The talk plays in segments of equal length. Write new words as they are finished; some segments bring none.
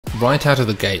right out of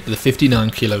the gate, the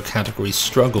 59 kilo category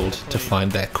struggled to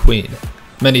find their queen.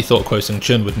 Many thought Kuo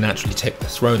Hsing-chun would naturally take the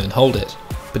throne and hold it,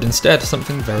 but instead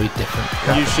something very different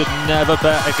happened. You should never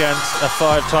bet against a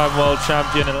 5-time world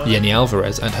champion. Yenny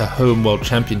Alvarez at her home world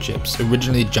championships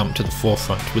originally jumped to the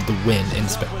forefront with the win in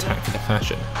spectacular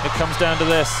fashion. It comes down to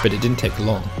this. But it didn't take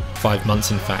long, 5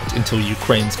 months in fact, until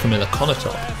Ukraine's Kamila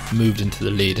Konotop moved into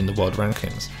the lead in the world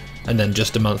rankings. And then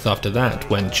just a month after that,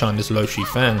 when China's Luo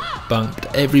Shifang bumped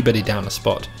everybody down a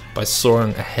spot by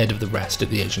soaring ahead of the rest at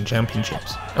the Asian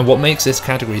Championships. And what makes this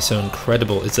category so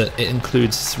incredible is that it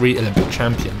includes 3 Olympic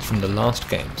champions from the last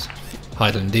games.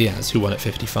 Hidilyn Diaz, who won at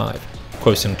 55,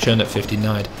 Kuo Hsing-chun at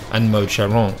 59, and Maude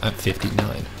Charron at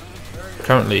 59.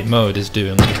 Currently, Maude is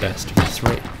doing the best of the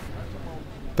 3.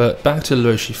 But back to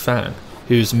Luo Shifang,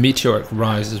 whose meteoric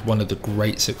rise is one of the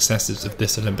great successes of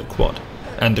this Olympic quad,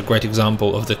 and a great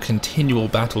example of the continual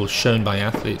battles shown by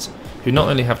athletes who not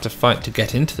only have to fight to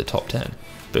get into the top 10,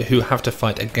 but who have to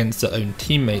fight against their own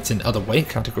teammates in other weight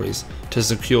categories to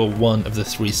secure one of the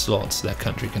 3 slots their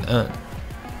country can earn.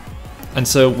 And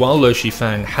so while Luo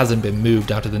Shifang hasn't been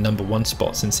moved out of the number 1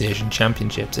 spot since the Asian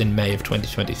Championships in May of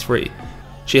 2023,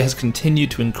 she has continued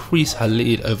to increase her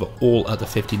lead over all other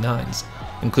 59s,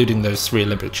 including those 3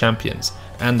 Olympic champions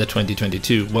and the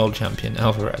 2022 world champion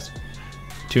Alvarez.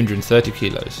 230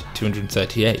 kilos,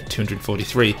 238,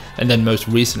 243, and then most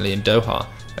recently in Doha,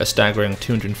 a staggering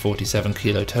 247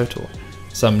 kilo total,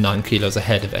 some 9 kilos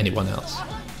ahead of anyone else.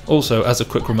 Also, as a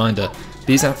quick reminder,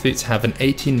 these athletes have an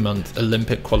 18-month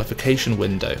Olympic qualification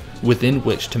window within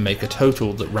which to make a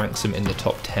total that ranks them in the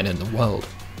top 10 in the world.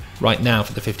 Right now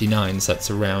for the 59s,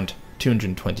 that's around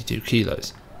 222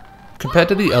 kilos. Compared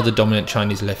to the other dominant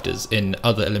Chinese lifters in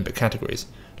other Olympic categories,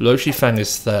 Luo Shifang is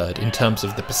 3rd in terms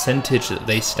of the percentage that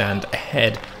they stand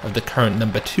ahead of the current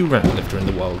number 2 ranked lifter in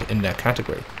the world in their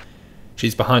category.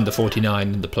 She's behind the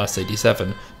 49 and the plus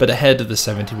 87, but ahead of the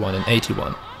 71 and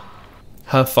 81.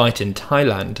 Her fight in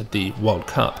Thailand at the World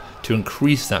Cup to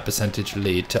increase that percentage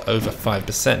lead to over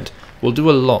 5% will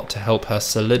do a lot to help her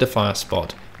solidify a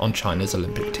spot on China's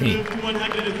Olympic team.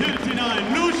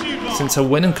 Since her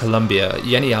win in Colombia,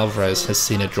 Yenny Alvarez has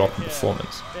seen a drop in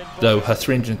performance, though her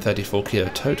 334 kilo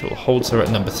total holds her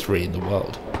at number 3 in the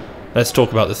world. Let's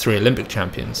talk about the 3 Olympic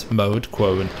champions, Maude,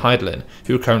 Kuo and Hidilyn,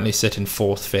 who currently sit in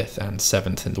 4th, 5th and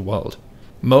 7th in the world.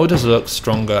 Maude has looked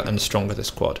stronger and stronger this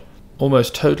quad,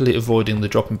 almost totally avoiding the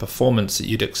drop in performance that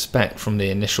you'd expect from the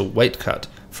initial weight cut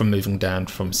from moving down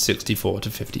from 64 to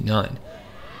 59.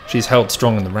 She's held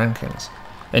strong in the rankings.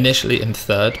 Initially in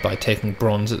 3rd by taking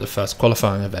bronze at the first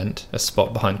qualifying event, a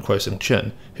spot behind Kuo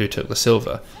Hsing-chun, who took the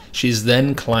silver, she's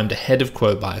then climbed ahead of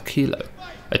Kuo by a kilo,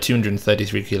 a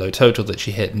 233 kilo total that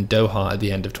she hit in Doha at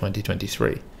the end of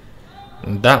 2023.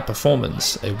 And that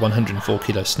performance, a 104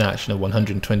 kilo snatch and a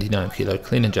 129 kilo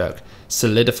clean and jerk,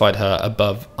 solidified her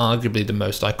above arguably the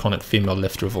most iconic female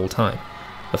lifter of all time,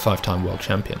 the 5-time world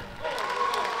champion.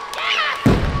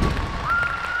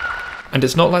 And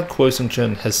it's not like Kuo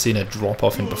Hsing-chun has seen a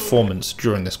drop-off in performance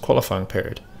during this qualifying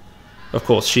period. Of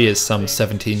course, she is some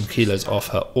 17 kilos off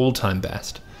her all-time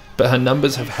best, but her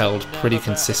numbers have held pretty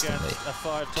consistently.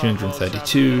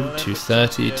 232,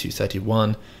 230,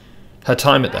 231. Her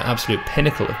time at the absolute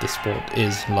pinnacle of the sport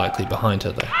is likely behind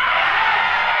her though.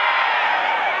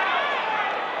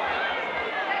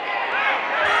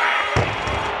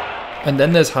 And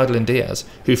then there's Hidilyn Diaz,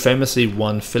 who famously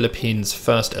won Philippines'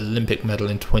 first Olympic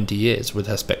medal in 20 years with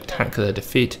her spectacular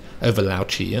defeat over Luo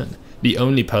Shifang, the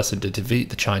only person to defeat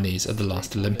the Chinese at the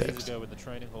last Olympics.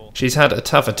 She's had a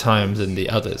tougher time than the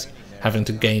others, having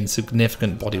to gain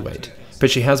significant body weight,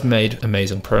 but she has made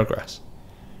amazing progress.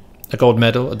 A gold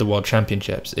medal at the World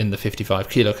Championships in the 55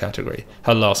 kilo category,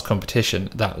 her last competition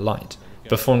that light,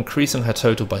 before increasing her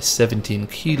total by 17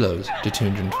 kilos to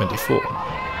 224.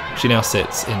 She now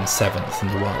sits in 7th in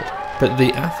the world. But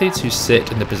the athletes who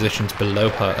sit in the positions below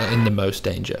her are in the most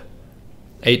danger.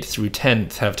 8th through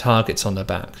 10th have targets on their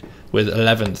back, with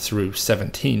 11th through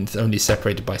 17th only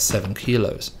separated by 7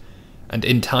 kilos. And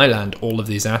in Thailand, all of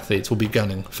these athletes will be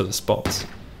gunning for the spots.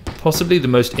 Possibly the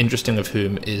most interesting of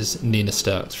whom is Nina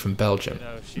Sterckx from Belgium.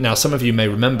 Now, some of you may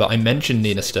remember I mentioned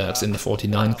Nina Sterckx in the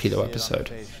 49 kilo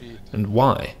episode. And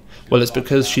why? Well, it's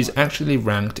because she's actually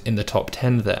ranked in the top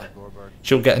 10 there.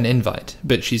 She'll get an invite,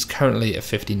 but she's currently at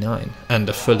 59, and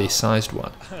a fully sized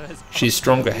one. She's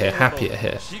stronger here, happier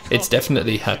here. It's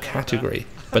definitely her category,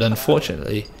 but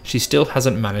unfortunately, she still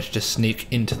hasn't managed to sneak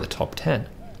into the top 10.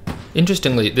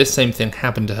 Interestingly, this same thing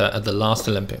happened to her at the last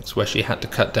Olympics, where she had to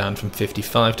cut down from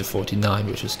 55 to 49,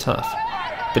 which was tough.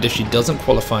 But if she doesn't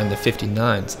qualify in the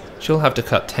 59s, she'll have to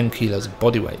cut 10 kilos of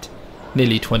body weight,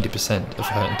 nearly 20% of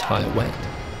her entire weight.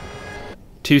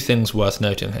 Two things worth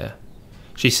noting here.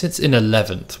 She sits in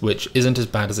 11th, which isn't as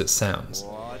bad as it sounds.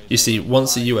 You see,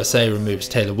 once the USA removes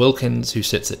Taylor Wilkins, who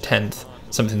sits at 10th,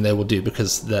 something they will do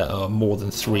because there are more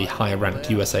than 3 higher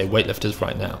ranked USA weightlifters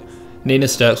right now, Nina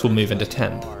Sterckx will move into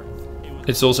 10th.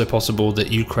 It's also possible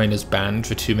that Ukraine is banned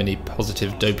for too many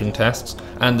positive doping tests,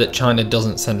 and that China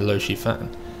doesn't send Luo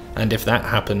Shifang, and if that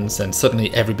happens then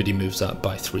suddenly everybody moves up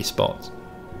by 3 spots.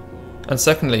 And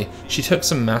secondly, she took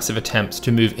some massive attempts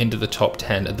to move into the top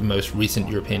 10 at the most recent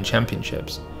European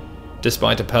Championships.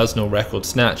 Despite a personal record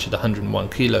snatch at 101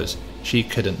 kilos, she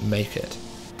couldn't make it.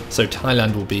 So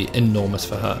Thailand will be enormous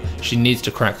for her. She needs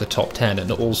to crack the top 10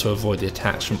 and also avoid the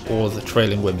attacks from all of the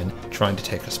trailing women trying to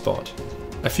take a spot.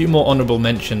 A few more honourable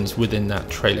mentions within that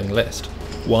trailing list.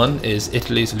 One is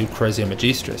Italy's Lucrezia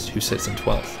Magistris, who sits in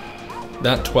 12th.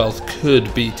 That 12th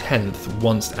could be 10th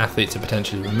once athletes are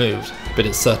potentially removed, but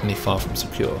it's certainly far from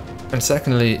secure. And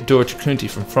secondly, Dora Ciccunti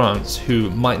from France, who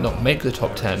might not make the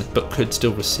top 10 but could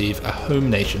still receive a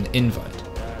home nation invite.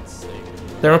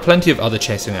 There are plenty of other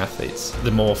chasing athletes,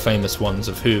 the more famous ones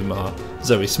of whom are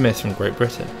Zoe Smith from Great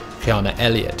Britain, Kiana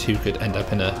Elliott, who could end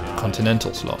up in a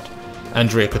continental slot,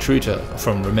 Andrea Cotruta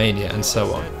from Romania, and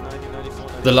so on.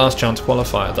 The last chance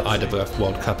qualifier at the IWF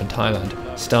World Cup in Thailand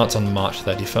starts on March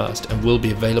 31st and will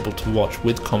be available to watch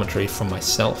with commentary from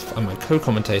myself and my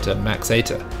co-commentator Max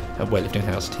Ater at Weightlifting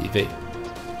House TV.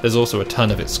 There's also a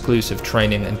ton of exclusive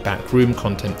training and backroom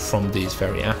content from these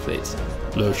very athletes,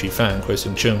 Luo Shifang, Kuo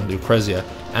Hsing-chun, Lucrezia,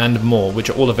 and more, which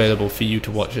are all available for you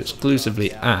to watch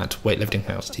exclusively at Weightlifting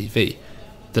House TV.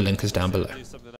 The link is down below.